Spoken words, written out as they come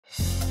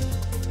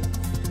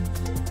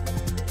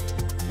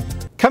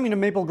Coming to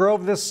Maple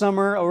Grove this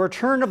summer, a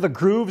return of the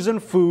Grooves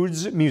and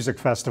Foods Music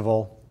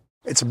Festival.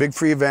 It's a big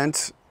free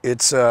event.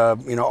 It's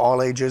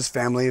all ages,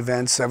 family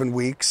event, 7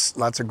 weeks,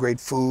 lots of great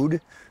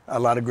food, a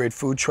lot of great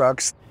food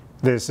trucks.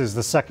 This is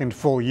the second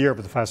full year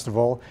of the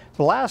festival.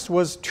 The last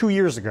was 2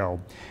 years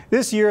ago.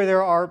 This year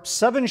there are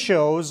 7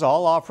 shows,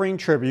 all offering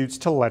tributes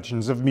to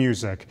legends of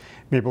music.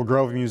 Maple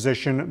Grove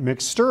musician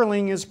Mick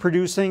Sterling is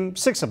producing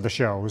 6 of the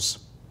shows.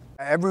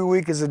 Every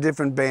week is a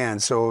different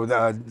band. So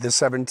the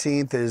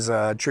 17th is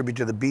a tribute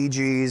to the Bee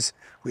Gees.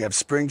 We have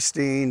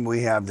Springsteen,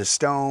 we have the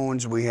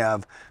Stones, we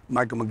have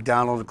Michael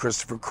McDonald,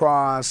 Christopher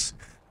Cross,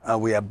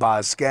 we have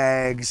Boz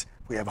Scaggs,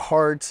 we have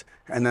Heart,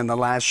 and then the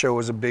last show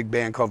was a big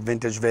band called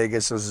Vintage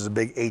Vegas. This is a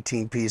big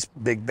 18-piece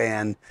big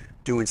band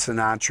doing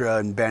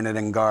Sinatra and Bennett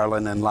and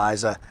Garland and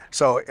Liza.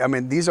 So, I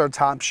mean, these are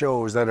top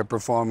shows that are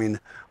performing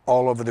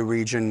all over the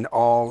region,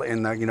 all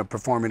in the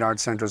performing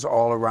arts centers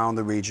all around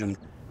the region.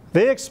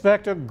 They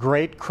expect a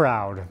great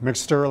crowd. Mick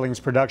Sterling's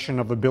production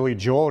of the Billy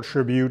Joel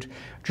tribute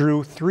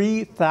drew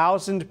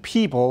 3,000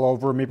 people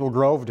over Maple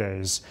Grove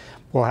Days.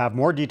 We'll have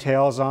more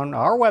details on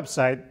our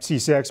website,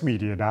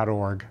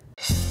 ccxmedia.org.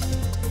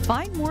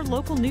 Find more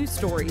local news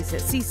stories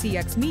at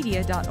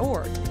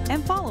ccxmedia.org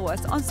and follow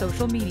us on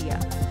social media.